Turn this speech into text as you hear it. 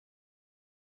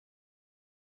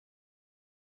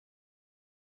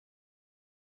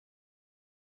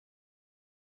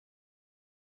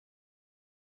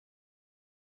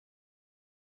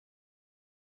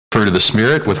fruit of the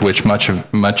Spirit, with which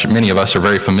many of us are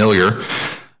very familiar.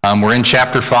 We're in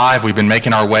chapter 5. We've been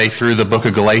making our way through the book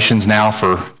of Galatians now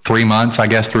for 3 months, I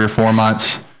guess, 3 or 4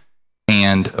 months.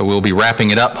 And we'll be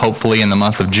wrapping it up, hopefully, in the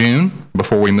month of June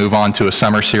before we move on to a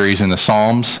summer series in the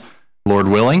Psalms, Lord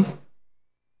willing.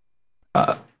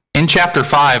 In chapter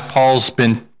 5, Paul's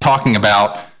been talking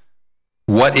about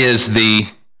what is the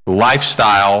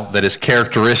lifestyle that is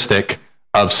characteristic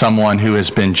of someone who has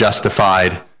been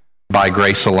justified by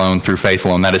grace alone through faith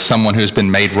alone. That is someone who has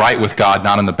been made right with God,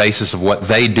 not on the basis of what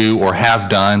they do or have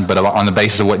done, but on the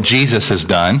basis of what Jesus has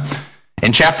done.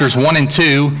 In chapters 1 and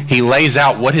 2, he lays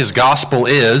out what his gospel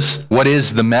is, what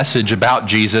is the message about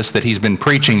Jesus that he's been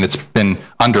preaching that's been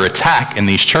under attack in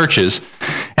these churches.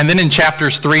 And then in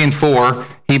chapters 3 and 4,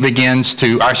 in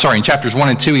chapters 1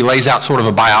 and 2, he lays out sort of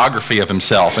a biography of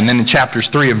himself. And then in chapters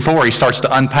 3 and 4, he starts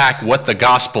to unpack what the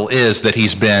gospel is that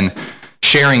he's been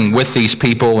sharing with these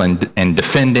people and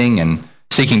defending and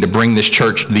seeking to bring these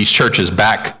churches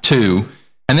back to.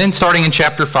 And then starting in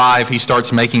chapter 5, he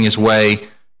starts making his way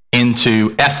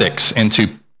into ethics,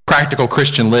 into practical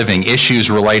Christian living,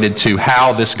 issues related to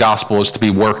how this gospel is to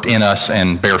be worked in us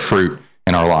and bear fruit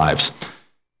in our lives.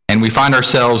 And we find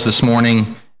ourselves this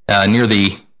morning near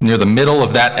the middle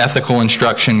of that ethical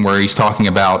instruction where he's talking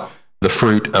about the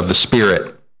fruit of the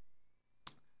Spirit.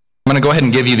 I'm going to go ahead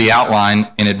and give you the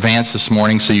outline in advance this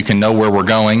morning so you can know where we're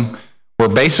going. We're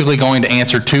basically going to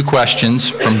answer 2 questions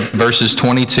from verses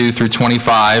 22 through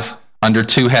 25 under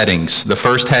 2 headings. The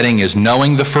first heading is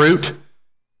knowing the fruit,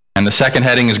 and the second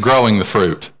heading is growing the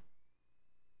fruit.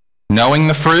 Knowing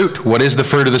the fruit, what is the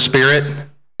fruit of the Spirit?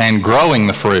 And growing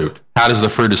the fruit, how does the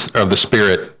fruit of the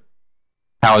Spirit,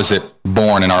 how is it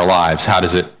born in our lives? How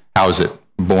is it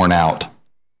born out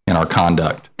in our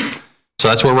conduct? So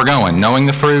that's where we're going, knowing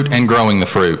the fruit and growing the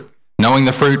fruit. Knowing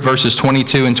the fruit, verses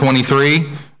 22 and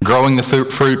 23, growing the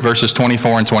fruit, verses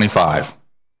 24 and 25.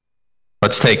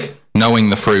 Let's take knowing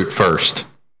the fruit first.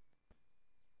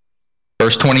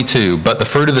 Verse 22, but the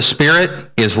fruit of the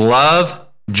Spirit is love,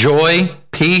 joy,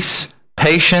 peace,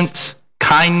 patience,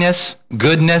 kindness,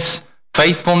 goodness,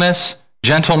 faithfulness,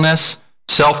 gentleness,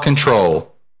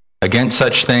 self-control. Against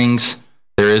such things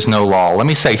there is no law. Let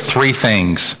me say 3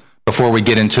 things before we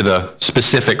get into the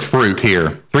specific fruit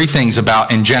here. 3 things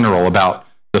in general about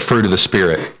the fruit of the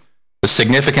Spirit. The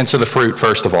significance of the fruit,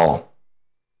 first of all.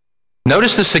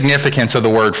 Notice the significance of the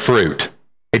word fruit.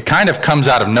 It kind of comes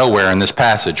out of nowhere in this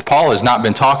passage. Paul has not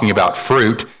been talking about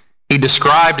fruit. He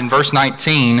described in verse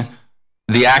 19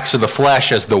 the acts of the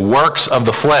flesh as the works of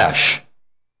the flesh.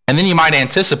 And then you might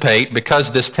anticipate,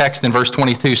 because this text in verse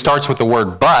 22 starts with the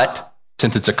word but,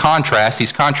 since it's a contrast,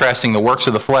 he's contrasting the works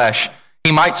of the flesh,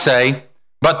 he might say,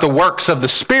 but the works of the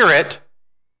Spirit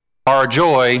are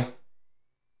joy,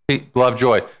 love,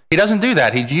 joy. He doesn't do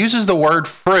that. He uses the word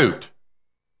fruit.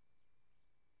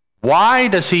 Why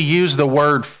does he use the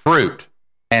word fruit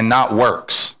and not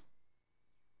works?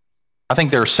 I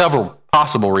think there are several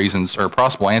possible reasons or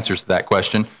possible answers to that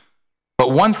question.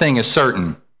 But one thing is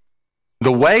certain.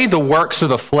 The way the works of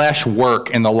the flesh work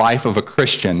in the life of a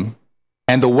Christian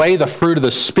and the way the fruit of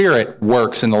the Spirit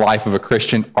works in the life of a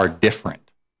Christian are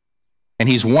different. And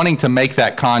he's wanting to make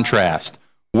that contrast.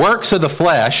 Works of the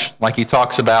flesh, like he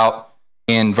talks about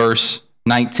in verse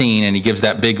 19, and he gives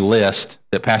that big list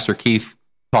that Pastor Keith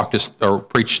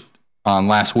preached on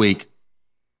last week.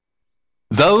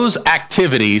 Those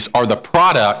activities are the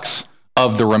products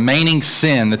of the remaining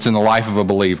sin that's in the life of a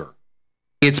believer.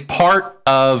 It's part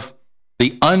of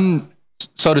the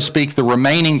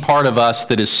remaining part of us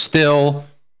that is still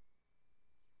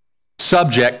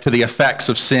subject to the effects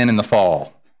of sin in the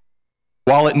fall.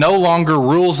 While it no longer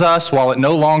rules us, while it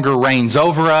no longer reigns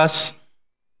over us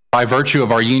by virtue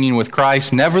of our union with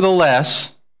Christ,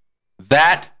 nevertheless,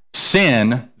 that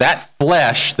sin, that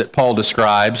flesh that Paul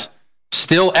describes,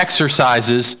 still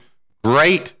exercises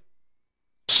great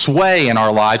sway in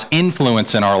our lives,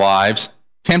 influence in our lives,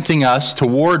 tempting us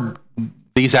toward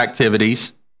these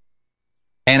activities.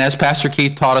 And as Pastor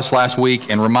Keith taught us last week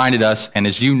and reminded us, and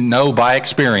as you know by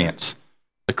experience,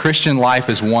 the Christian life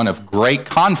is one of great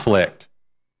conflict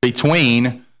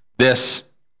between this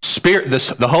Spirit,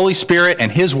 the Holy Spirit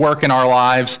and His work in our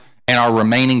lives and our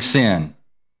remaining sin.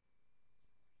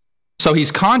 So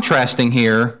he's contrasting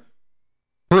here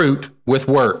fruit with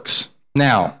works.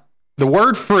 Now, the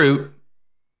word fruit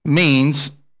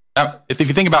means, if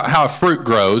you think about how a fruit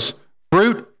grows,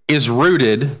 fruit is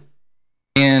rooted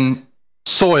in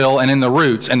soil and in the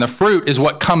roots, and the fruit is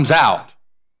what comes out.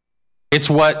 It's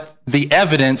what the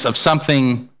evidence of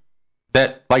something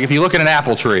that, like if you look at an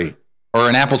apple tree, or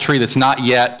an apple tree that's not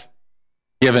yet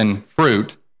given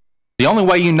fruit, The only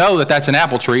way you know that that's an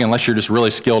apple tree, unless you're just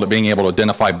really skilled at being able to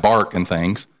identify bark and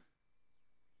things,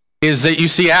 is that you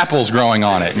see apples growing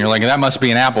on it. And you're like, that must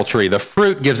be an apple tree. The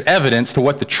fruit gives evidence to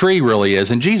what the tree really is.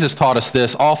 And Jesus taught us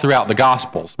this all throughout the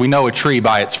Gospels. We know a tree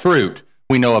by its fruit.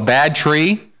 We know a bad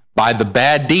tree by the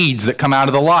bad deeds that come out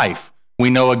of the life. We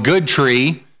know a good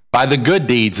tree by the good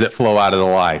deeds that flow out of the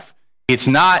life. It's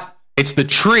the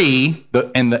tree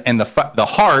and the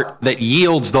heart that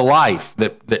yields the life,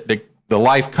 that the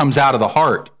life comes out of the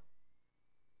heart.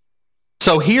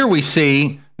 So here we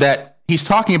see that he's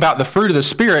talking about the fruit of the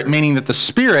Spirit, meaning that the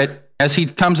Spirit, as he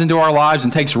comes into our lives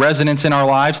and takes residence in our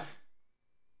lives,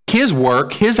 his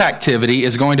work, his activity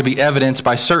is going to be evidenced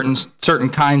by certain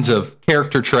kinds of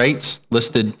character traits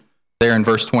listed there in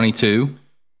verse 22,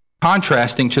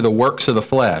 contrasting to the works of the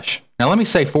flesh. Now let me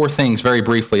say 4 things very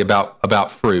briefly about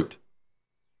fruit.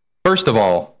 First of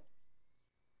all,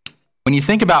 when you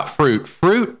think about fruit,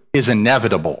 fruit is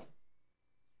inevitable.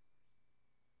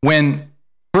 When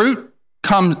fruit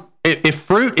comes, if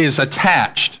fruit is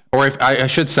attached, or if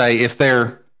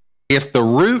the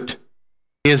root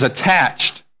is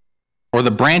attached, or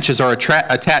the branches are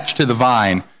attached to the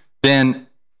vine, then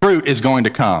fruit is going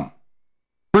to come.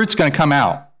 Fruit's going to come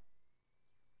out.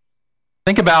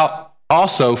 Think about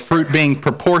also fruit being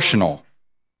proportional.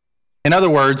 In other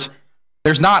words,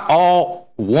 there's not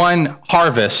all one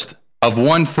harvest of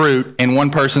one fruit in one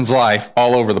person's life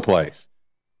all over the place.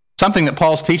 Something that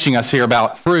Paul's teaching us here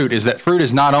about fruit is that fruit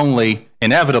is not only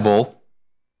inevitable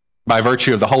by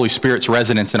virtue of the Holy Spirit's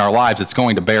residence in our lives, it's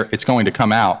going to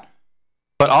come out,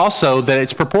 but also that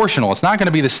it's proportional. It's not going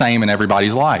to be the same in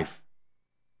everybody's life.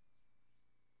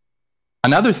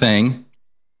 Another thing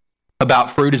about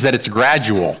fruit is that it's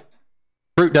gradual.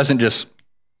 Fruit doesn't just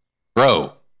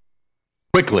grow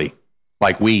quickly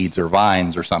like weeds or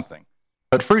vines or something.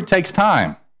 But fruit takes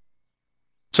time.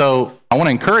 So I want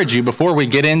to encourage you, before we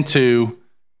get into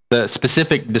the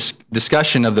specific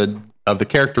discussion of the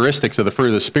characteristics of the fruit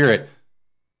of the Spirit,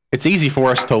 it's easy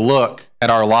for us to look at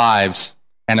our lives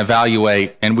and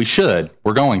evaluate, and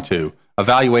we're going to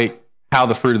evaluate how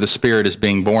the fruit of the Spirit is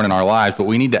being born in our lives, but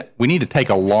we need to take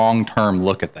a long-term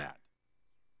look at that.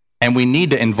 And we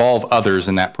need to involve others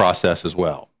in that process as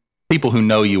well, people who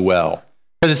know you well.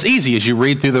 Because it's easy, as you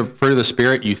read through the fruit of the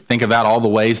Spirit, you think about all the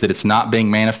ways that it's not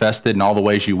being manifested and all the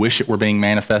ways you wish it were being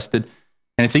manifested,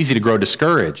 and it's easy to grow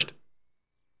discouraged.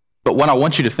 But what I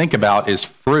want you to think about is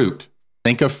fruit.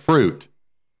 Think of fruit,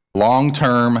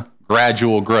 long-term,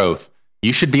 gradual growth.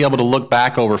 You should be able to look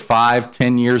back over 5,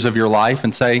 10 years of your life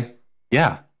and say,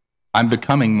 yeah, I'm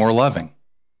becoming more loving,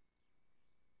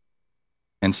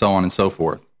 and so on and so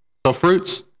forth. So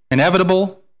fruit's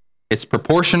inevitable, it's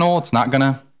proportional, it's not going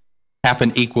to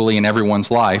happen equally in everyone's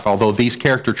life, although these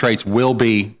character traits will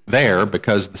be there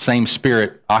because the same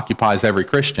Spirit occupies every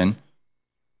Christian.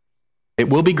 It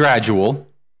will be gradual,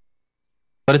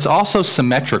 but it's also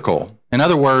symmetrical. In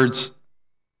other words,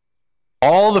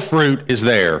 all the fruit is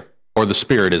there or the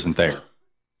Spirit isn't there.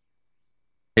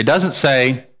 It doesn't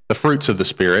say the fruits of the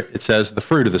Spirit, it says the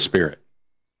fruit of the Spirit.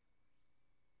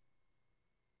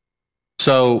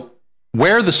 So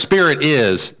where the Spirit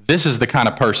is, this is the kind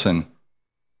of person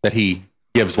that he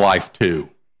gives life to.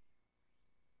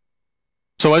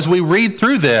 So as we read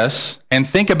through this and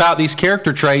think about these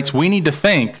character traits, we need to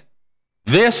think,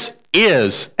 this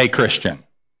is a Christian.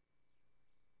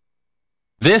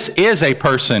 This is a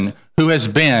person who has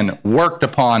been worked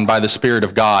upon by the Spirit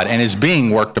of God and is being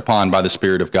worked upon by the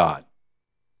Spirit of God.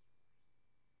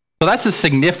 So that's the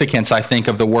significance, I think,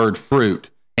 of the word fruit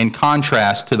in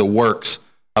contrast to the works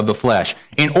of the flesh.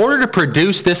 In order to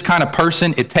produce this kind of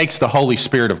person, it takes the Holy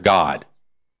Spirit of God.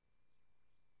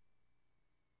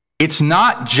 It's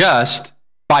not just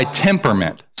by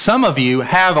temperament. Some of you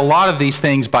have a lot of these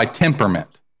things by temperament,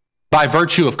 by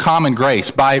virtue of common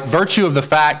grace, by virtue of the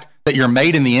fact that you're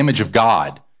made in the image of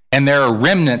God, and there are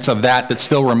remnants of that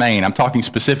still remain. I'm talking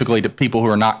specifically to people who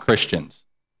are not Christians.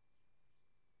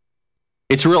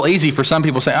 It's real easy for some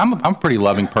people to say, I'm a pretty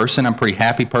loving person, I'm a pretty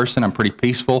happy person, I'm pretty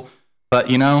peaceful, but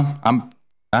I'm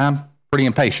pretty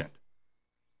impatient.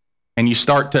 And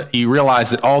you realize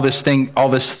that all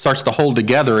this starts to hold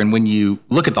together, and when you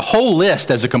look at the whole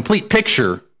list as a complete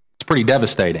picture, it's pretty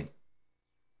devastating.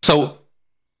 So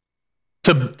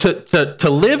to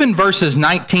live in verses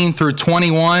 19 through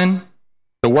 21,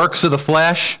 the works of the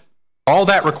flesh, all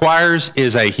that requires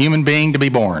is a human being to be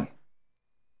born.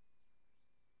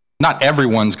 Not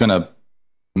everyone's going to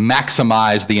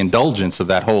maximize the indulgence of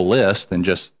that whole list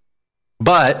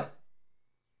but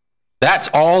that's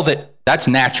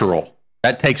natural.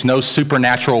 That takes no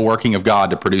supernatural working of God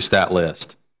to produce that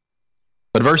list.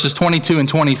 But verses 22 and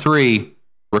 23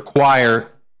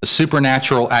 require the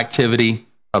supernatural activity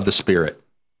of the Spirit.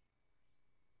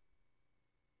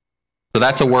 So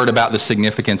that's a word about the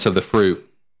significance of the fruit.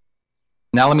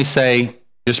 Now let me say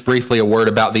just briefly a word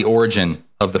about the origin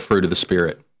of the fruit of the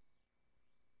Spirit.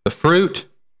 The fruit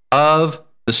of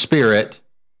the Spirit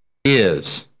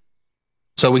is.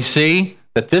 So we see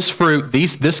that this fruit,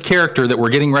 this character that we're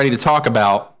getting ready to talk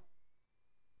about,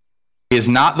 is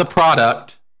not the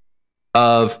product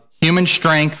of human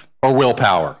strength or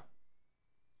willpower.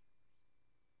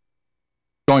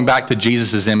 Going back to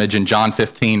Jesus' image in John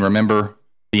 15, remember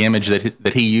the image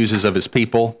that he uses of his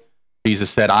people? Jesus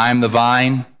said, I am the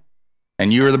vine,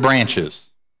 and you are the branches.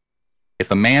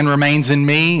 If a man remains in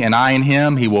me and I in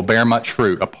him, he will bear much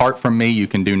fruit. Apart from me, you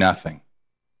can do nothing.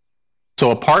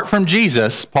 So apart from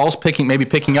Jesus, Paul's maybe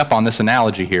picking up on this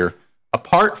analogy here.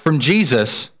 Apart from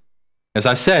Jesus, as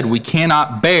I said, we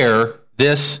cannot bear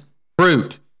this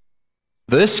fruit.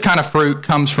 This kind of fruit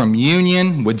comes from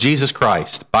union with Jesus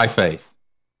Christ by faith.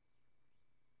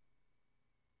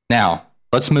 Now,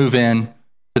 let's move in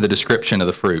to the description of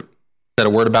the fruit. I said a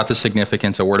word about the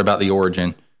significance, a word about the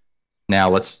origin. Now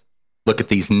let's look at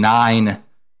these 9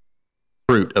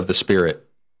 fruit of the Spirit.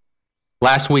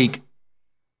 Last week,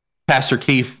 Pastor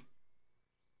Keith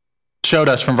showed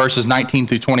us from verses 19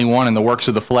 through 21 in the works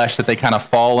of the flesh that they kind of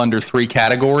fall under 3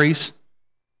 categories.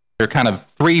 There are kind of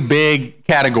 3 big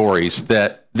categories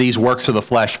that these works of the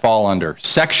flesh fall under: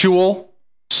 sexual,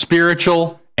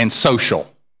 spiritual, and social.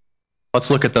 Let's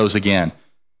look at those again.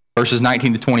 Verses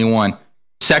 19 to 21.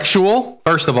 Sexual,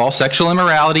 first of all, sexual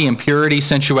immorality, impurity,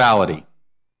 sensuality.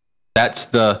 That's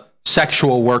the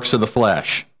sexual works of the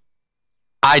flesh.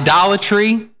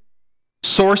 Idolatry,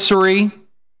 sorcery,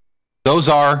 those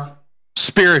are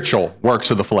spiritual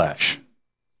works of the flesh.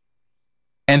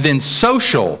 And then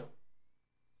social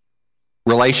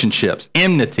relationships,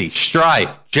 enmity,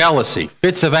 strife, jealousy,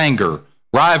 fits of anger,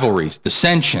 rivalries,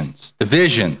 dissensions,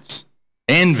 divisions,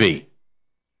 envy,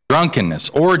 drunkenness,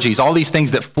 orgies, all these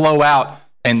things that flow out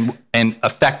and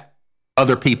affect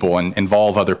other people and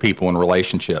involve other people in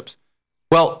relationships.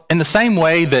 Well, in the same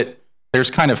way that there's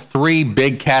kind of 3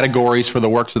 big categories for the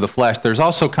works of the flesh, there's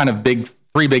also kind of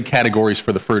 3 big categories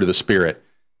for the fruit of the Spirit.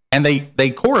 And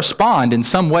they correspond in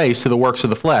some ways to the works of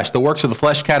the flesh. The works of the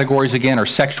flesh categories, again, are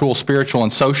sexual, spiritual,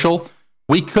 and social.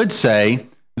 We could say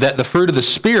that the fruit of the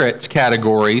Spirit's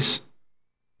categories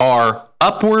are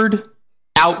upward,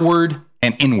 outward,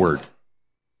 and inward.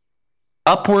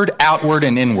 Upward, outward,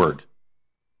 and inward.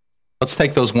 Let's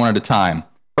take those one at a time.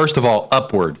 First of all,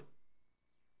 upward.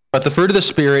 But the fruit of the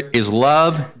Spirit is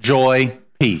love, joy,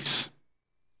 peace.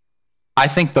 I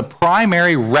think the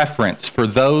primary reference for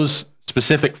those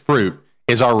specific fruit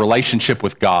is our relationship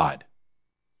with God.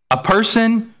 A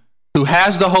person who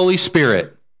has the Holy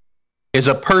Spirit is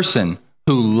a person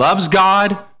who loves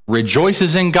God,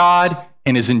 rejoices in God,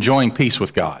 and is enjoying peace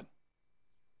with God.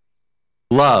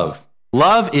 Love.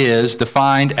 Love is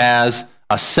defined as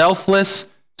a selfless,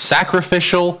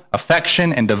 sacrificial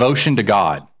affection and devotion to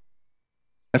God.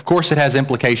 Of course, it has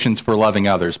implications for loving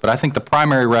others, but I think the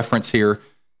primary reference here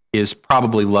is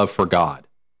probably love for God.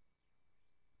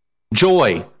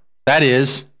 Joy, that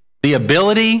is the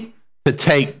ability to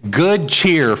take good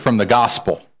cheer from the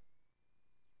gospel.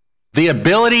 The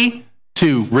ability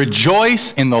to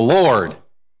rejoice in the Lord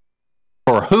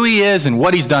for who he is and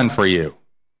what he's done for you.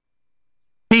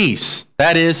 Peace,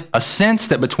 that is a sense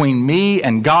that between me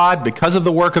and God, because of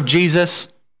the work of Jesus,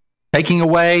 taking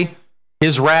away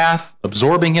his wrath,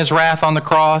 absorbing his wrath on the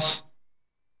cross,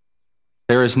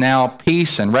 there is now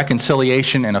peace and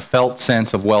reconciliation and a felt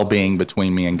sense of well-being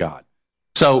between me and God.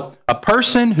 So a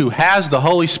person who has the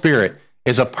Holy Spirit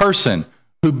is a person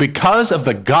who, because of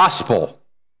the gospel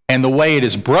and the way it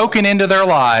is broken into their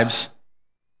lives,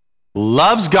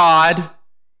 loves God,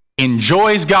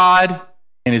 enjoys God,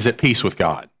 and is at peace with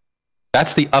God.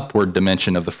 That's the upward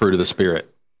dimension of the fruit of the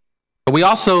Spirit. But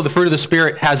the fruit of the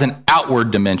Spirit has an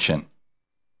outward dimension.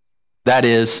 That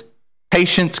is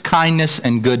patience, kindness,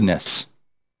 and goodness.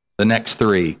 The next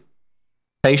 3.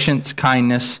 Patience,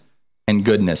 kindness, and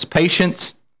goodness.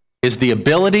 Patience is the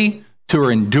ability to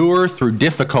endure through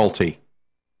difficulty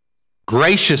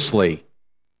graciously.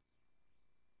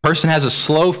 Person has a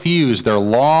slow fuse. They're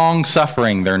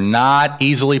long-suffering. They're not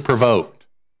easily provoked.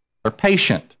 They're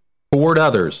patient toward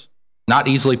others, not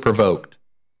easily provoked.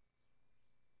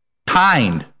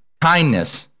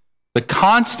 Kindness, the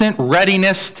constant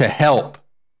readiness to help.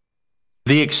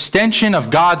 The extension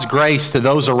of God's grace to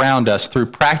those around us through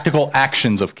practical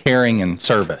actions of caring and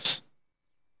service.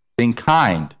 Being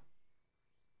kind.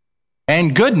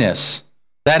 And goodness,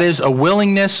 that is a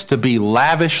willingness to be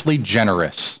lavishly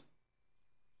generous.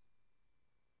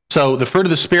 So the fruit of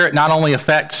the Spirit not only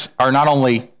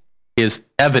is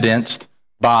evidenced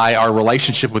by our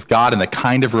relationship with God and the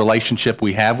kind of relationship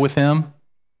we have with Him,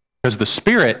 because the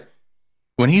Spirit,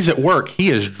 when He's at work, He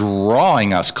is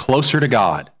drawing us closer to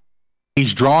God.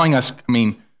 He's drawing us,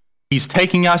 He's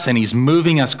taking us and He's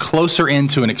moving us closer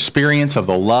into an experience of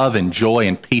the love and joy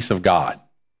and peace of God.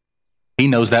 He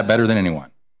knows that better than anyone.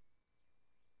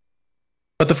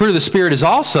 But the fruit of the Spirit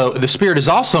is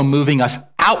also moving us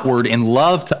outward in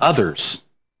love to others.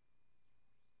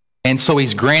 And so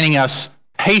He's granting us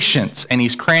patience, and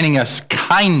He's granting us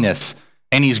kindness,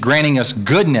 and He's granting us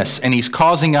goodness, and He's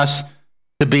causing us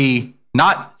to be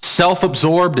not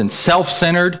self-absorbed and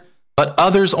self-centered, but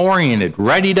others-oriented,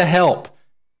 ready to help,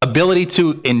 ability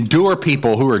to endure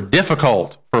people who are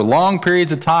difficult for long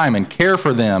periods of time and care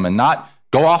for them and not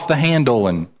go off the handle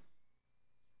and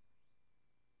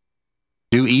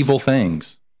do evil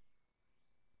things.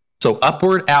 So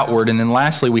upward, outward, and then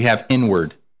lastly we have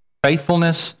inward.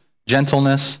 Faithfulness,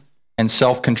 gentleness, and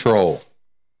self-control.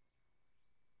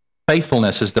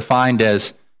 Faithfulness is defined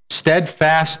as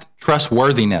steadfast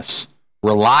trustworthiness,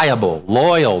 reliable,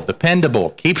 loyal,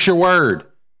 dependable, keeps your word.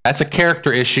 That's a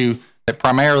character issue that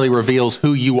primarily reveals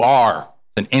who you are.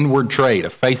 It's an inward trait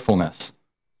of faithfulness.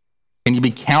 Can you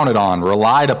be counted on,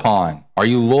 relied upon? Are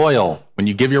you loyal? When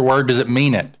you give your word, does it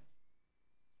mean it?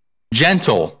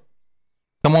 Gentle,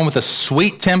 someone with a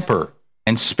sweet temper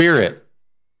and spirit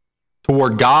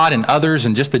toward God and others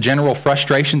and just the general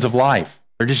frustrations of life.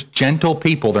 They're just gentle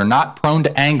people. They're not prone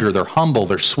to anger. They're humble.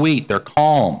 They're sweet. They're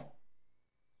calm.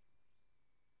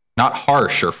 Not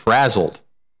harsh or frazzled.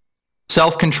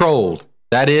 Self-controlled.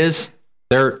 That is,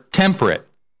 they're temperate.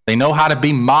 They know how to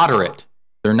be moderate.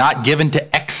 They're not given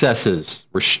to excesses,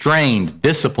 restrained,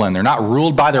 disciplined. They're not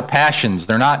ruled by their passions.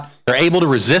 They're able to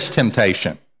resist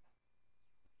temptation.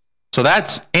 So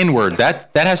that's inward.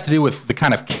 That has to do with the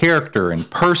kind of character and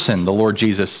person the Lord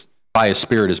Jesus, by His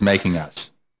Spirit, is making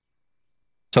us.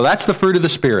 So that's the fruit of the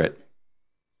Spirit.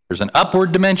 There's an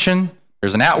upward dimension,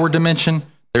 there's an outward dimension,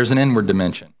 there's an inward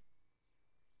dimension.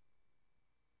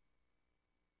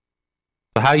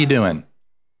 So how are you doing?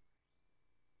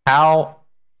 How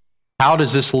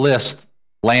does this list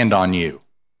land on you?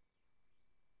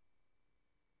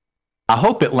 I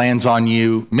hope it lands on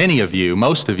you, many of you,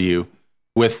 most of you,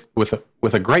 with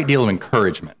a great deal of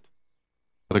encouragement.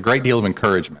 With a great deal of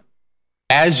encouragement.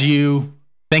 As you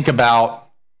think about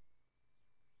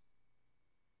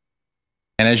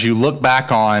and as you look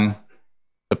back on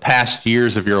the past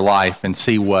years of your life and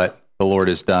see what the Lord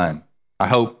has done, I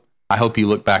hope you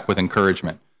look back with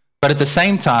encouragement. But at the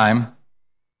same time,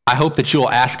 I hope that you'll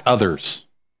ask others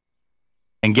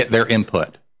and get their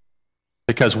input.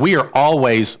 Because we are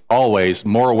always, always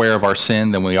more aware of our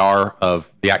sin than we are of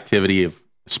the activity of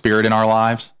the Spirit in our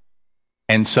lives.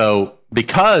 And so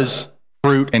because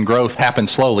fruit and growth happen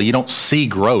slowly, you don't see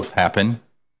growth happen.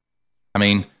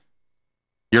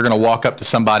 You're going to walk up to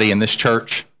somebody in this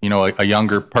church, a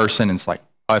younger person, and it's like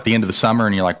at the end of the summer,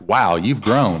 and you're like, wow, you've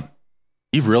grown.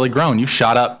 You've really grown. You've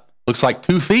shot up, looks like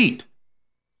 2 feet.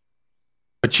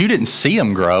 But you didn't see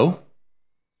them grow.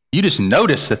 You just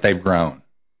noticed that they've grown.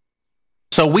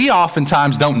 So we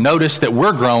oftentimes don't notice that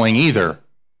we're growing either.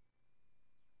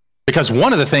 Because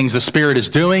one of the things the Spirit is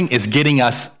doing is getting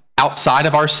us outside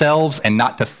of ourselves and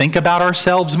not to think about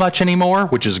ourselves much anymore,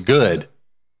 which is good.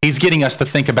 He's getting us to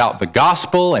think about the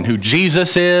gospel and who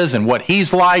Jesus is and what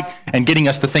He's like, and getting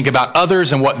us to think about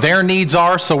others and what their needs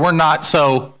are, so we're not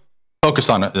so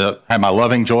focused on am I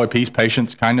loving, joy, peace,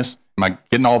 patience, kindness? Am I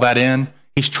getting all that in?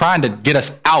 He's trying to get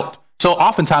us out. So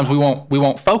oftentimes we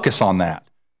won't focus on that.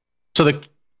 So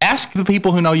ask the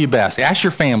people who know you best. Ask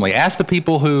your family. Ask the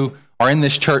people who are in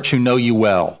this church who know you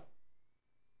well.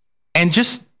 And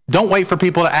just don't wait for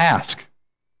people to ask.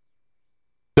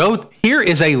 Here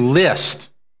is a list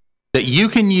that you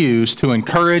can use to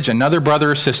encourage another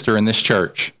brother or sister in this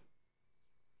church.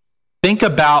 Think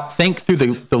through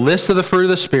the list of the fruit of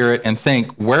the Spirit and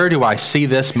think, where do I see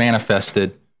this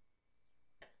manifested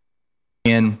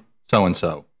in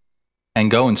so-and-so? And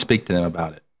go and speak to them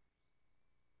about it.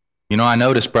 I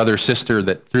noticed, brother or sister,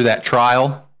 that through that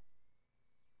trial,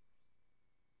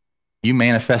 you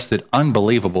manifested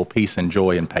unbelievable peace and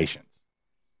joy and patience.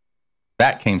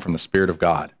 That came from the Spirit of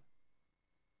God.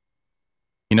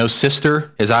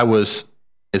 Sister, as I was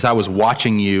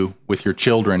watching you with your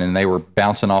children and they were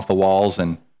bouncing off the walls,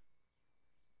 and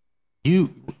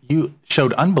you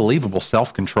showed unbelievable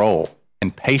self-control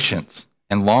and patience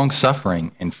and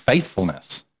long-suffering and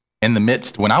faithfulness in the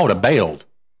midst when I would have bailed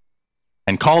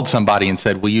and called somebody and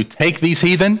said, will you take these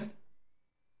heathen?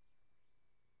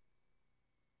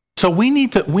 So we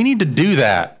need to do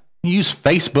that. Use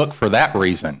Facebook for that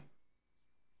reason.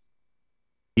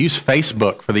 Use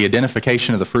Facebook for the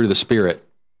identification of the fruit of the Spirit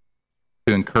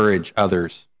to encourage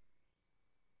others.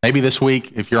 Maybe this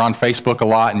week, if you're on Facebook a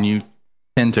lot and you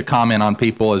tend to comment on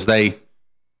people as they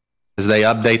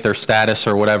update their status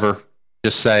or whatever,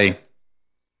 just say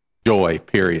joy,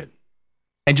 period.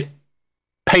 And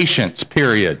patience,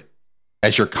 period,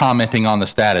 as you're commenting on the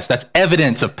status. That's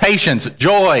evidence of patience,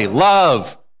 joy,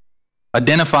 love,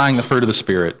 identifying the fruit of the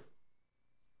Spirit.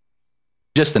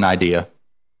 Just an idea.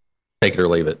 Take it or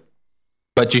leave it.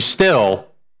 But we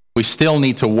still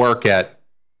need to work at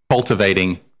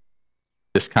cultivating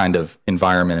this kind of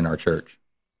environment in our church.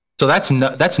 So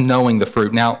that's knowing the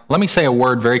fruit. Now, let me say a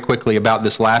word very quickly about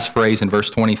this last phrase in verse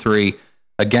 23,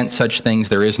 against such things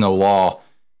there is no law.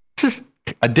 This is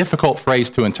a difficult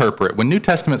phrase to interpret. When New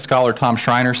Testament scholar Tom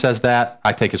Schreiner says that,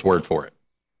 I take his word for it,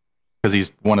 because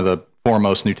he's one of the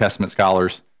foremost New Testament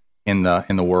scholars in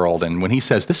the world. And when he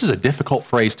says this is a difficult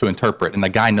phrase to interpret, and the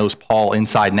guy knows Paul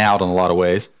inside and out in a lot of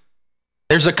ways,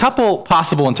 there's a couple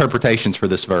possible interpretations for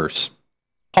this verse.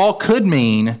 Paul could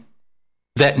mean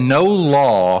that no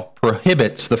law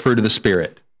prohibits the fruit of the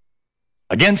Spirit.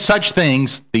 Against such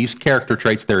things, these character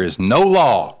traits, there is no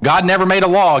law. God never made a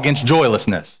law against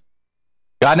joylessness.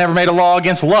 God never made a law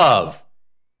against love.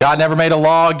 God never made a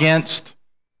law against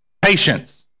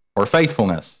patience or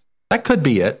faithfulness. That could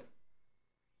be it.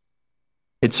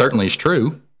 It certainly is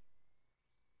true.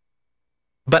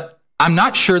 But I'm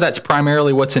not sure that's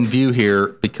primarily what's in view here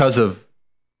because of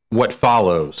what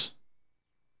follows.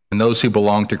 And those who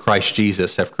belong to Christ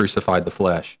Jesus have crucified the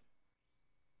flesh.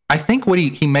 I think what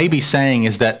he may be saying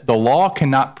is that the law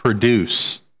cannot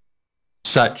produce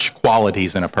such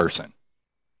qualities in a person.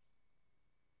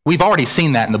 We've already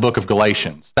seen that in the book of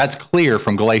Galatians. That's clear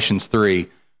from Galatians 3,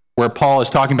 where Paul is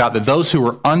talking about that those who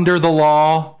are under the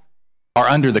law are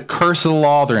under the curse of the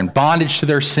law. They're in bondage to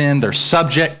their sin. They're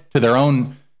subject to their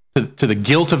own, to the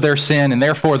guilt of their sin, and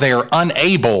therefore they are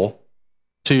unable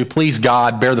to please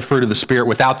God, bear the fruit of the Spirit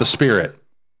without the Spirit.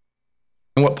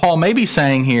 And what Paul may be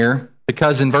saying here,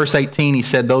 because in verse 18 he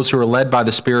said those who are led by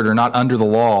the Spirit are not under the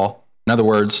law. In other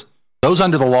words, those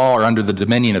under the law are under the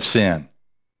dominion of sin.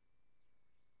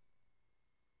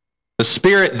 The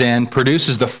Spirit then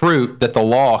produces the fruit that the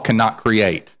law cannot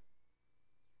create.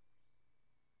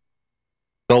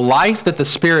 The life that the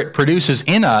Spirit produces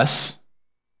in us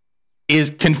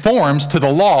conforms to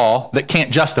the law that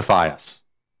can't justify us.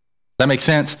 That makes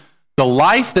sense? The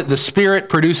life that the Spirit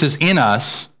produces in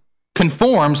us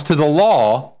conforms to the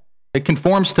law. It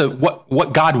conforms to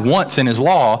what God wants in his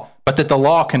law, but that the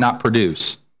law cannot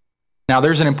produce. Now,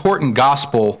 there's an important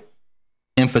gospel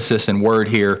emphasis and word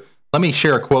here. Let me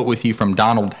share a quote with you from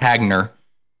Donald Hagner.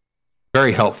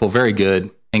 Very helpful, very good,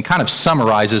 and kind of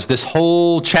summarizes this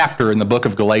whole chapter in the book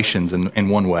of Galatians in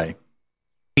one way.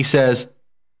 He says,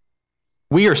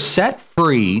 "We are set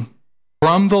free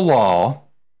from the law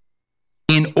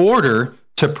in order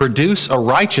to produce a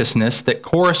righteousness that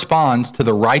corresponds to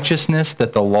the righteousness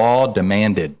that the law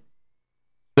demanded.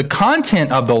 The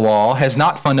content of the law has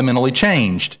not fundamentally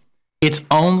changed. It's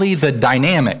only the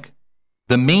dynamic,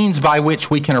 the means by which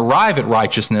we can arrive at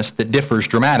righteousness that differs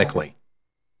dramatically.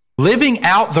 Living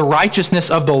out the righteousness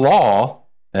of the law,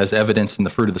 as evidenced in the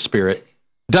fruit of the Spirit,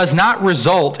 does not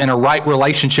result in a right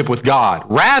relationship with God.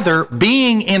 Rather,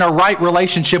 being in a right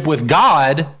relationship with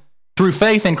God through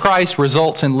faith in Christ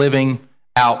results in living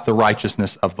out the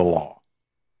righteousness of the law."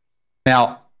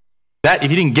 Now, that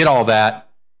if you didn't get all that,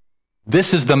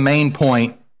 this is the main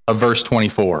point of verse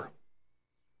 24.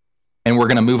 And we're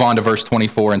going to move on to verse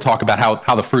 24 and talk about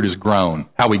how the fruit is grown,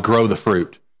 how we grow the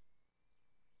fruit.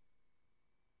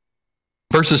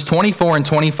 Verses 24 and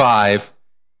 25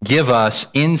 give us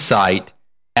insight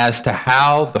as to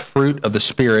how the fruit of the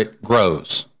Spirit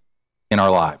grows in our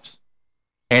lives.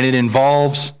 And it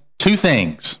involves two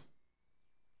things.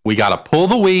 We got to pull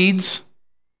the weeds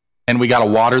and we got to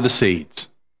water the seeds,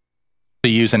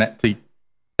 to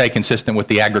stay consistent with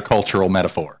the agricultural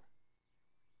metaphor.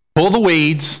 Pull the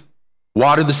weeds,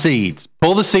 water the seeds.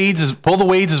 Pull the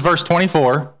weeds is verse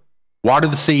 24. Water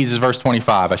the seeds is verse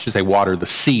 25. I should say water the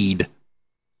seed.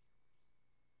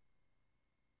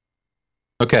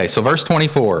 Okay, so verse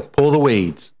 24, pull the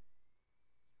weeds.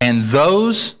 "And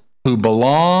those who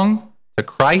belong to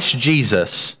Christ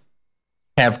Jesus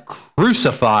have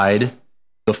crucified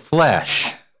the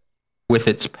flesh with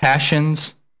its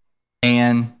passions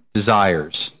and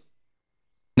desires."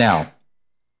 Now,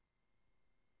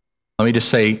 let me just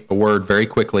say a word very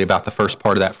quickly about the first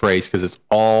part of that phrase because it's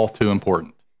all too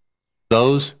important.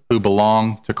 Those who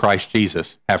belong to Christ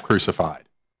Jesus have crucified.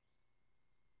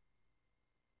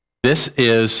 This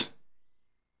is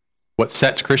what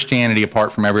sets Christianity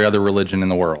apart from every other religion in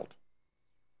the world.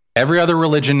 Every other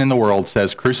religion in the world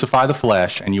says crucify the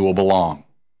flesh and you will belong.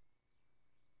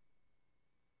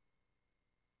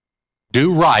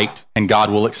 Do right and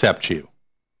God will accept you.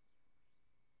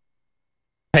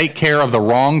 Take care of the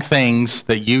wrong things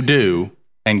that you do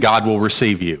and God will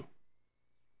receive you.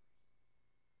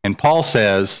 And Paul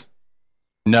says,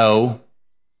 no,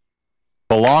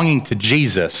 belonging to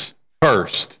Jesus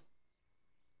first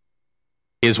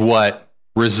is what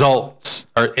results,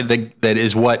 or that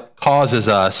is what causes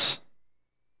us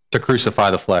to crucify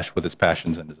the flesh with its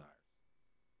passions and desires.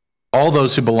 All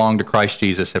those who belong to Christ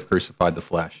Jesus have crucified the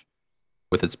flesh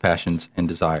with its passions and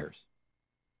desires.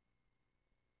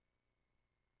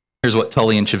 Here's what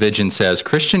Tully and Chivijan says: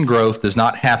 Christian growth does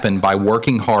not happen by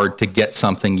working hard to get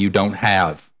something you don't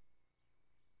have,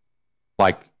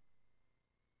 like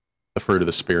the fruit of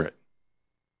the Spirit.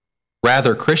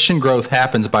 Rather, Christian growth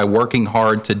happens by working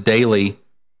hard to daily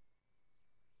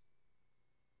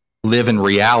live in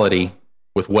reality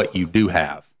with what you do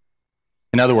have.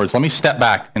 In other words, let me step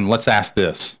back and let's ask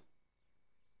this.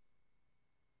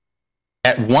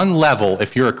 At one level,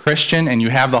 if you're a Christian and you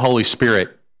have the Holy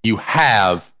Spirit, you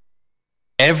have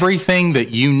everything that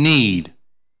you need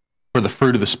for the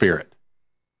fruit of the Spirit.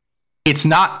 It's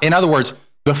not, in other words,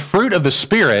 the fruit of the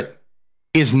Spirit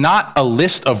is not a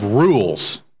list of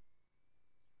rules.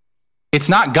 It's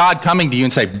not God coming to you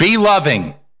and say, be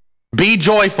loving, be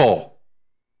joyful,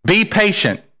 be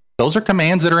patient. Those are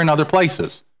commands that are in other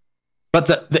places. But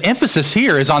the emphasis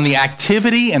here is on the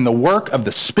activity and the work of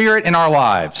the Spirit in our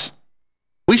lives.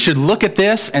 We should look at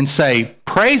this and say,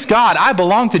 praise God, I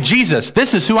belong to Jesus.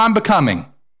 This is who I'm becoming.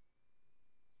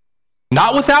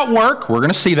 Not without work, we're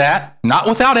going to see that. Not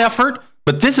without effort,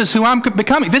 but this is who I'm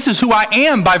becoming. This is who I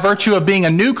am by virtue of being a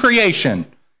new creation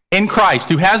in Christ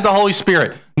who has the Holy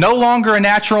Spirit. No longer a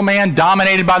natural man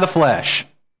dominated by the flesh.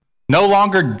 No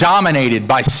longer dominated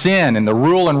by sin and the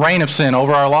rule and reign of sin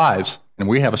over our lives. And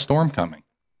we have a storm coming.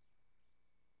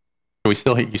 You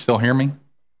still hear me?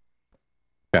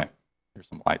 Okay. There's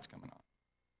some lights coming on.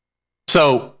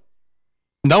 So,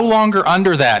 no longer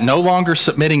under that, no longer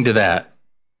submitting to that,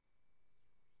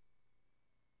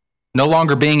 no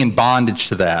longer being in bondage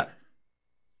to that.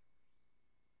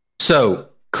 So,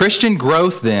 Christian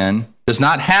growth then does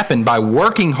not happen by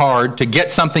working hard to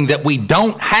get something that we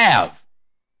don't have.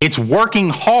 It's working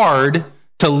hard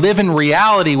to live in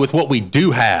reality with what we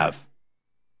do have.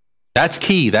 That's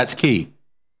key. That's key.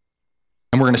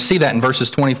 And we're going to see that in verses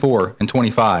 24 and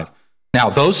 25. Now,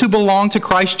 those who belong to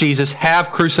Christ Jesus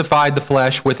have crucified the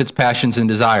flesh with its passions and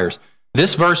desires.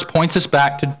 This verse points us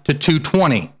back to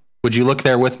 2:20. Would you look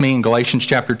there with me in Galatians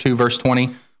chapter 2, verse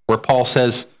 20, where Paul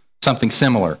says something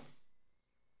similar.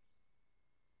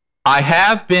 I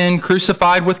have been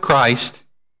crucified with Christ.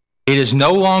 It is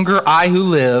no longer I who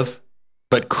live,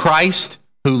 but Christ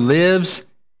who lives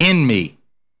in me.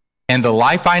 And the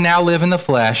life I now live in the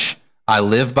flesh, I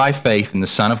live by faith in the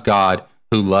Son of God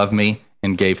who loved me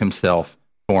and gave himself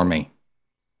for me.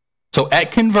 So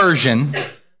at conversion,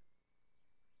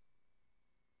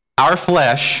 our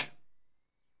flesh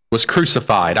was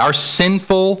crucified. Our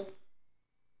sinful,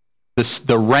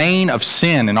 the reign of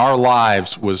sin in our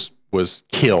lives was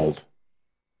killed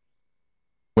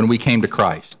when we came to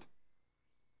Christ.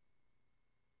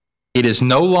 It is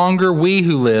no longer we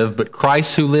who live, but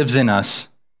Christ who lives in us.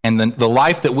 And the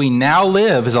life that we now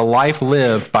live is a life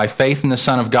lived by faith in the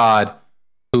Son of God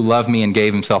who loved me and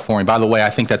gave himself for me. By the way, I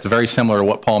think that's very similar to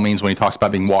what Paul means when he talks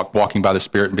about being walking by the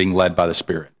Spirit and being led by the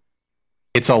Spirit.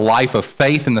 It's a life of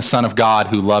faith in the Son of God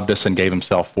who loved us and gave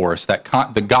himself for us.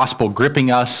 The gospel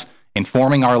gripping us,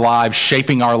 informing our lives,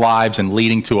 shaping our lives, and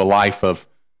leading to a life of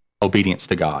obedience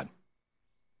to God.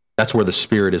 That's where the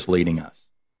Spirit is leading us.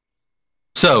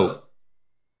 So,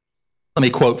 let me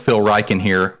quote Phil Ryken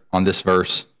here on this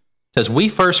verse. It says, we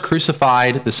first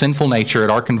crucified the sinful nature at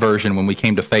our conversion when we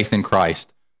came to faith in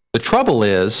Christ. The trouble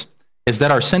is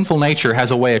that our sinful nature has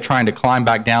a way of trying to climb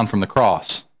back down from the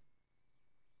cross.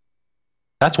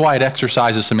 That's why it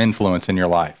exercises some influence in your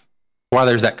life. Why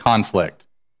there's that conflict,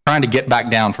 trying to get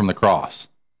back down from the cross.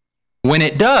 When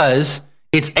it does,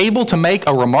 it's able to make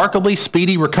a remarkably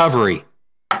speedy recovery,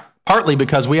 partly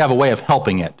because we have a way of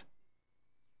helping it.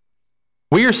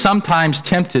 We are sometimes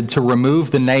tempted to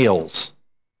remove the nails,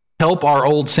 help our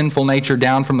old sinful nature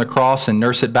down from the cross and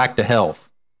nurse it back to health.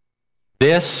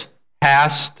 This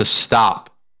has to stop.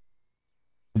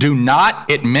 Do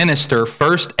not administer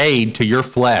first aid to your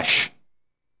flesh.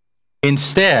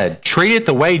 Instead, treat it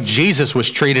the way Jesus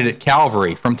was treated at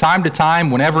Calvary. From time to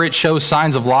time, whenever it shows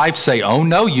signs of life, say, oh,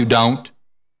 no, you don't.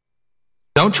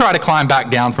 Don't try to climb back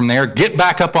down from there. Get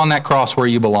back up on that cross where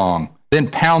you belong.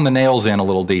 Then pound the nails in a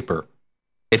little deeper.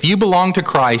 If you belong to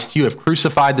Christ, you have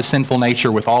crucified the sinful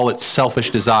nature with all its selfish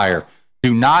desire.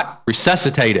 Do not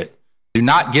resuscitate it. Do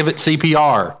not give it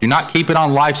CPR. Do not keep it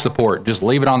on life support. Just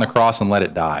leave it on the cross and let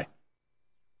it die.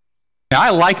 Now, I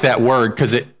like that word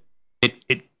because it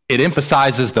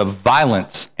emphasizes the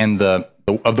violence and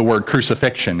of the word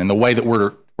crucifixion and the way that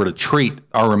we're to treat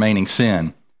our remaining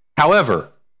sin. However,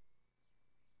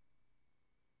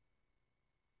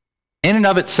 in and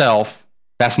of itself,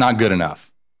 that's not good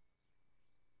enough.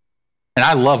 And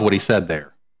I love what he said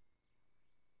there.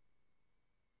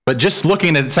 But just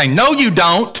looking at it and saying, no, you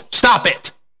don't, stop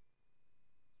it.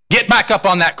 Get back up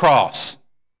on that cross.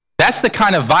 That's the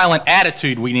kind of violent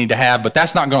attitude we need to have, but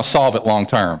that's not going to solve it long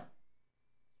term.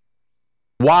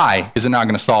 Why is it not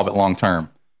going to solve it long term?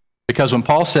 Because when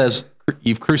Paul says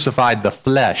you've crucified the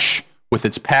flesh with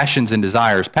its passions and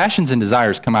desires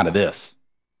come out of this.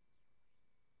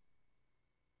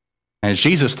 And as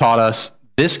Jesus taught us,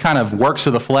 this kind of works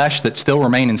of the flesh that still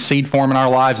remain in seed form in our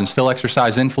lives and still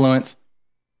exercise influence,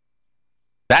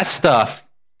 that stuff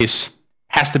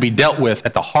has to be dealt with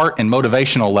at the heart and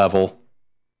motivational level,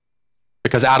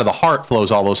 because out of the heart flows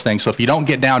all those things. So if you don't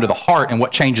get down to the heart and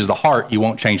what changes the heart, you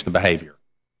won't change the behavior.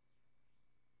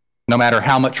 No matter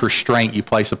how much restraint you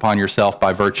place upon yourself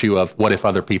by virtue of what if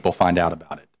other people find out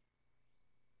about it,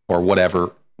 or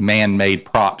whatever man-made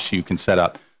props you can set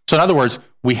up. So in other words,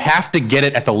 we have to get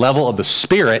it at the level of the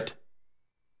Spirit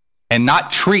and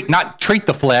not treat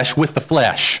the flesh with the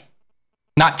flesh,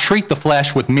 not treat the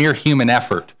flesh with mere human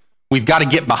effort. We've got to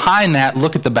get behind that,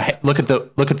 look at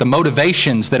the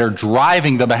motivations that are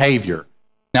driving the behavior.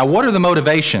 Now, what are the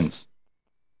motivations?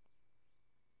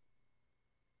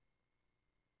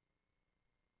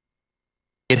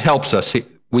 It helps us.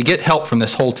 We get help from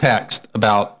this whole text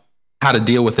about how to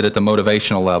deal with it at the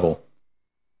motivational level.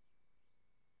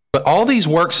 But all these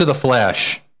works of the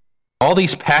flesh, all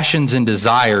these passions and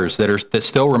desires that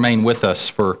still remain with us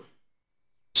for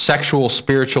sexual,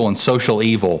 spiritual, and social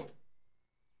evil,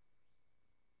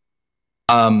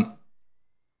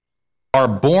 are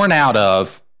born out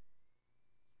of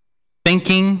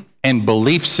thinking and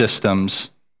belief systems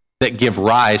that give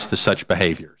rise to such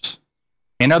behaviors.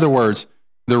 In other words,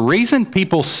 the reason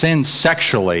people sin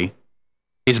sexually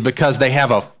is because they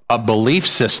have a belief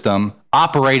system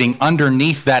operating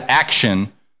underneath that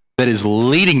action that is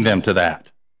leading them to that.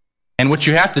 And what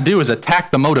you have to do is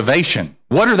attack the motivation.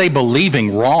 What are they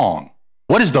believing wrong?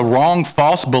 What is the wrong,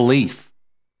 false belief?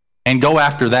 And go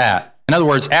after that. In other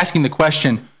words, asking the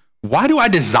question, why do I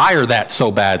desire that so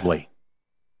badly?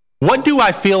 What do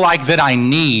I feel like that I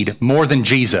need more than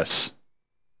Jesus?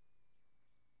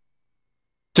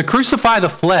 To crucify the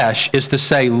flesh is to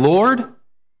say, Lord,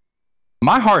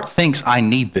 my heart thinks I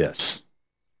need this.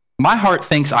 My heart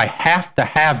thinks I have to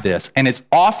have this, and it's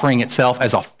offering itself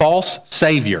as a false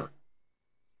savior.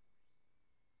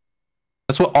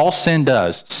 That's what all sin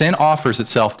does. Sin offers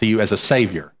itself to you as a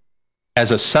savior, as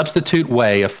a substitute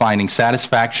way of finding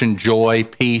satisfaction, joy,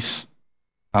 peace.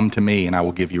 Come to me, and I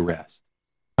will give you rest.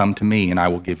 Come to me, and I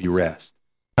will give you rest.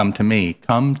 Come to me.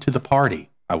 Come to the party.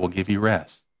 I will give you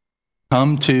rest.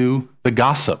 Come to the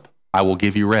gossip. I will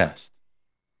give you rest.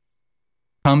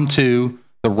 Come to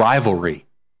the rivalry.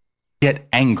 Get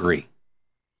angry.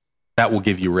 That will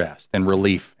give you rest and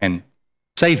relief and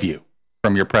save you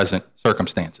from your present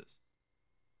circumstances.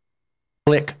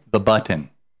 Click the button.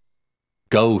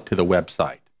 Go to the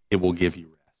website. It will give you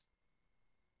rest.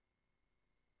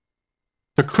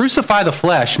 To crucify the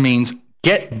flesh means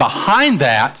get behind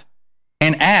that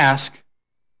and ask,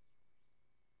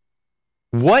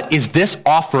 what is this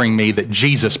offering me that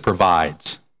Jesus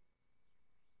provides?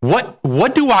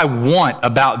 What do I want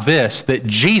about this that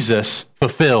Jesus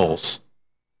fulfills?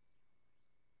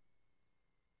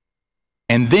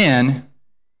 And then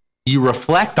you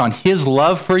reflect on his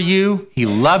love for you. He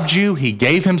loved you. He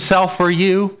gave himself for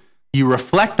you. You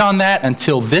reflect on that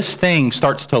until this thing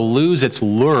starts to lose its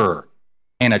lure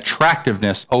and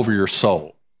attractiveness over your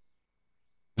soul.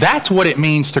 That's what it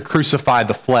means to crucify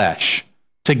the flesh,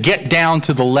 to get down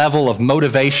to the level of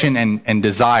motivation and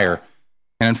desire.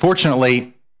 And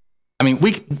unfortunately,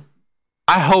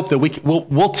 I hope that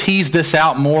we'll tease this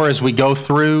out more as we go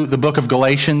through the book of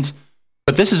Galatians,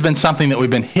 but this has been something that we've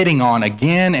been hitting on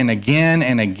again and again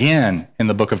and again in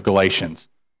the book of Galatians,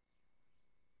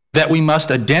 that we must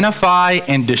identify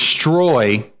and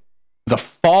destroy the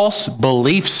false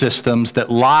belief systems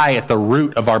that lie at the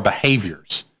root of our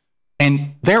behaviors.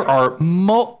 And there are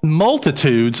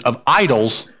multitudes of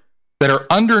idols that are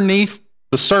underneath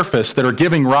the surface that are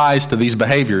giving rise to these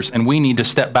behaviors, and we need to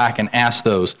step back and ask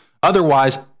those.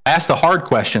 Otherwise, ask the hard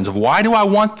questions of, why do I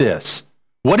want this?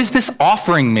 What is this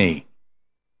offering me?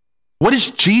 What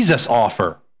does Jesus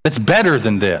offer that's better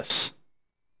than this?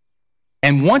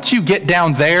 And once you get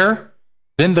down there,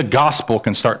 then the gospel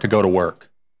can start to go to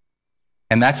work.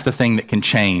 And that's the thing that can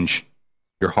change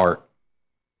your heart.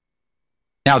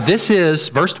 Now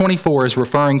verse 24 is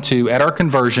referring to, at our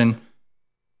conversion,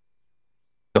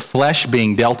 the flesh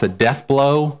being dealt a death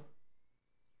blow.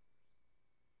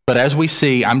 But as we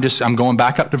see, I'm going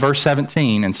back up to verse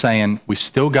 17 and saying we've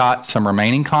still got some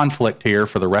remaining conflict here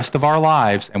for the rest of our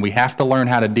lives, and we have to learn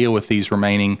how to deal with these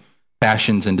remaining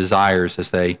passions and desires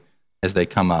as they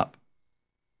come up.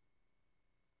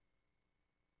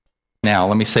 Now,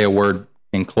 let me say a word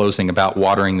in closing about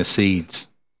watering the seeds.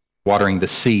 Watering the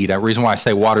seed. The reason why I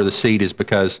say water the seed is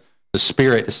because the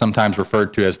Spirit is sometimes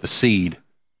referred to as the seed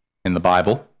in the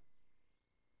Bible.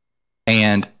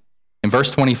 And in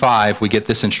verse 25, we get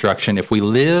this instruction: if we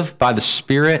live by the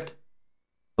Spirit,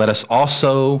 let us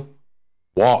also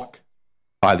walk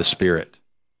by the Spirit.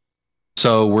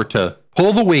 So we're to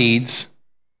pull the weeds,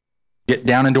 get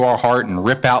down into our heart and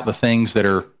rip out the things that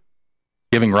are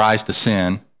giving rise to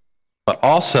sin, but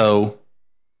also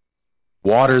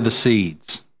water the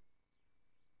seeds.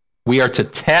 We are to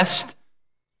test,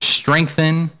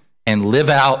 strengthen, and live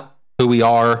out who we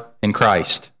are in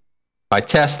Christ. By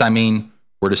test, I mean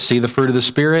we're to see the fruit of the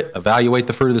Spirit, evaluate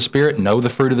the fruit of the Spirit, know the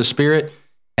fruit of the Spirit,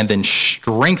 and then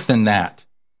strengthen that.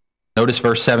 Notice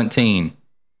verse 17.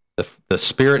 The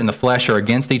Spirit and the flesh are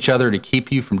against each other to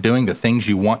keep you from doing the things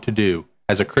you want to do.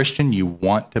 As a Christian, you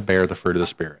want to bear the fruit of the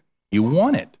Spirit. You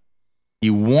want it.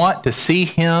 You want to see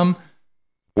Him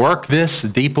work this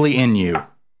deeply in you.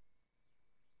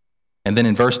 And then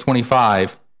in verse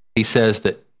 25, he says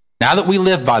that now that we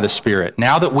live by the Spirit,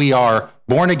 now that we are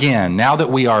born again, now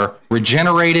that we are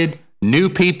regenerated, new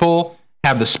people,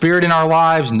 have the Spirit in our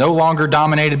lives, no longer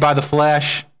dominated by the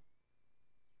flesh,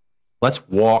 let's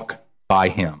walk by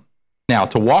Him. Now,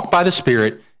 to walk by the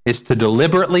Spirit is to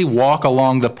deliberately walk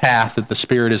along the path that the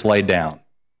Spirit has laid down.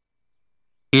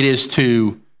 It is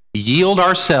to yield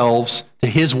ourselves to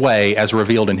His way as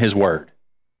revealed in His Word.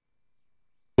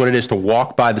 What it is to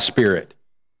walk by the Spirit,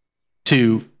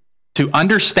 to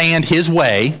understand His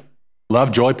way,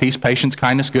 love, joy, peace, patience,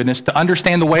 kindness, goodness, to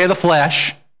understand the way of the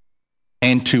flesh,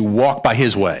 and to walk by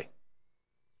His way,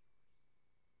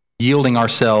 yielding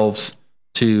ourselves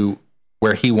to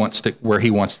where He wants to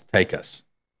take us.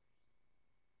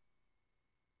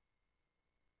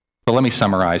 So let me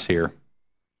summarize here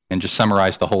and just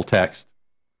summarize the whole text.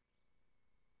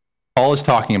 Paul is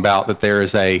talking about that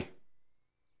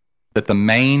that the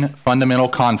main fundamental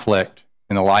conflict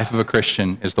in the life of a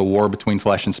Christian is the war between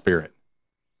flesh and spirit.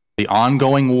 The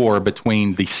ongoing war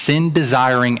between the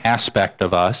sin-desiring aspect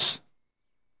of us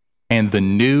and the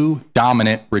new,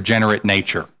 dominant, regenerate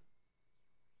nature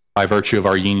by virtue of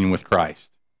our union with Christ.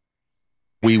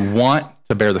 We want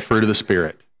to bear the fruit of the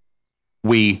Spirit.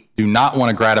 We do not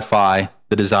want to gratify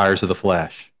the desires of the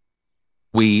flesh.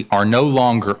 We are no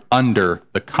longer under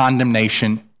the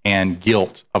condemnation and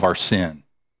guilt of our sin.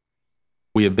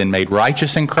 We have been made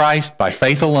righteous in Christ by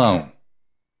faith alone.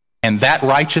 And that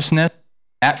righteousness,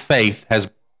 that faith,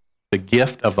 has the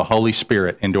gift of the Holy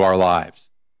Spirit into our lives,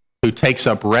 who takes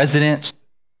up residence,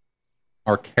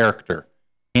 our character,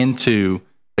 into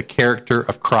the character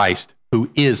of Christ, who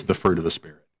is the fruit of the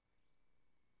Spirit.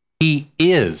 He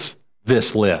is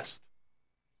this list.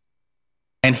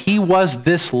 And He was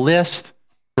this list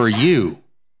for you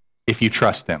if you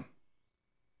trust Him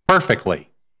perfectly.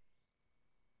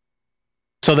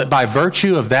 So that by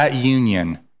virtue of that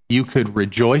union, you could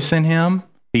rejoice in Him,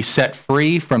 be set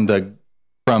free from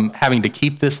having to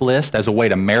keep this list as a way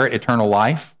to merit eternal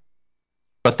life,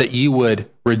 but that you would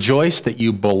rejoice that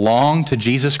you belong to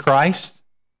Jesus Christ,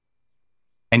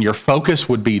 and your focus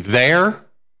would be there.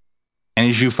 And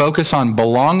as you focus on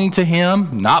belonging to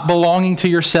Him, not belonging to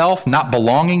yourself, not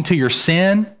belonging to your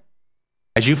sin,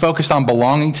 as you focus on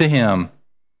belonging to Him,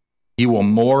 you will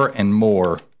more and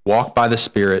more walk by the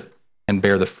Spirit and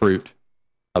bear the fruit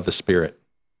of the Spirit.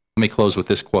 Let me close with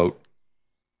this quote.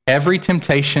 Every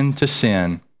temptation to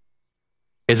sin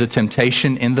is a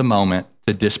temptation in the moment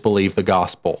to disbelieve the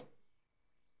gospel.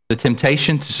 The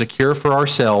temptation to secure for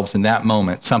ourselves in that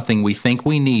moment something we think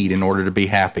we need in order to be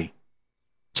happy,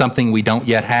 something we don't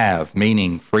yet have,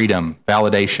 meaning, freedom,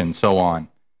 validation, so on.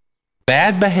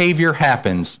 Bad behavior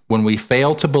happens when we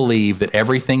fail to believe that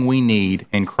everything we need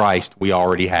in Christ we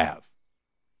already have.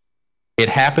 It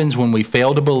happens when we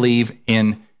fail to believe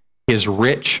in His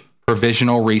rich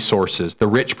provisional resources, the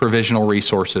rich provisional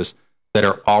resources that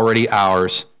are already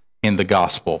ours in the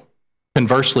gospel.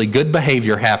 Conversely, good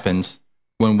behavior happens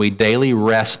when we daily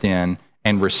rest in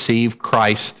and receive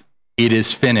Christ, "It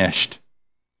is finished,"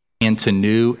 into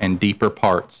new and deeper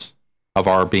parts of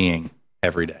our being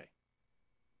every day.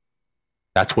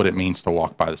 That's what it means to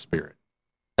walk by the Spirit.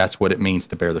 That's what it means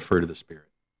to bear the fruit of the Spirit.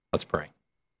 Let's pray.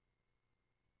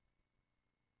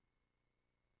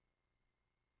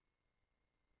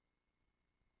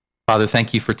 Father,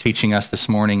 thank you for teaching us this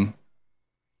morning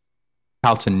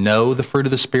how to know the fruit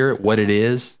of the Spirit, what it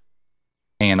is,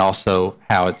 and also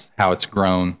how it's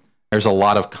grown. There's a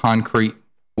lot of concrete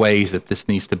ways that this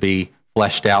needs to be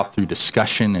fleshed out through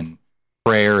discussion and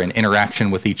prayer and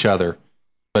interaction with each other,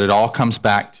 but it all comes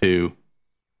back to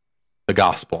the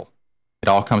gospel. It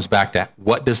all comes back to,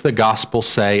 what does the gospel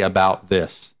say about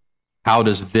this? How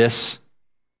does this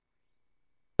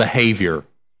behavior,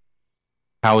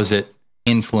 how is it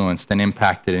influenced and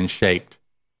impacted and shaped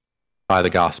by the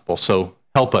gospel? So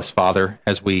help us, Father,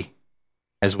 as we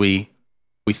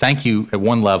thank you at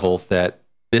one level that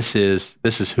this is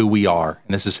who we are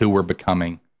and this is who we're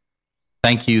becoming.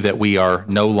 Thank you that we are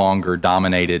no longer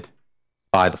dominated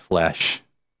by the flesh,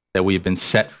 that we've been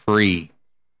set free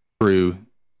through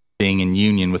being in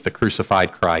union with the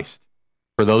crucified Christ.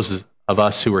 For those of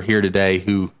us who are here today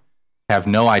who have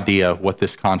no idea what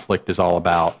this conflict is all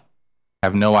about,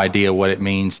 have no idea what it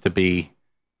means to be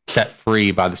set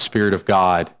free by the Spirit of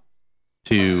God,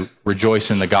 to rejoice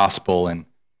in the gospel and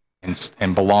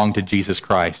belong to Jesus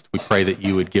Christ, we pray that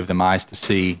you would give them eyes to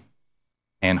see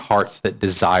and hearts that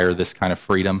desire this kind of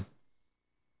freedom.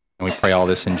 And we pray all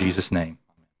this in Jesus' name.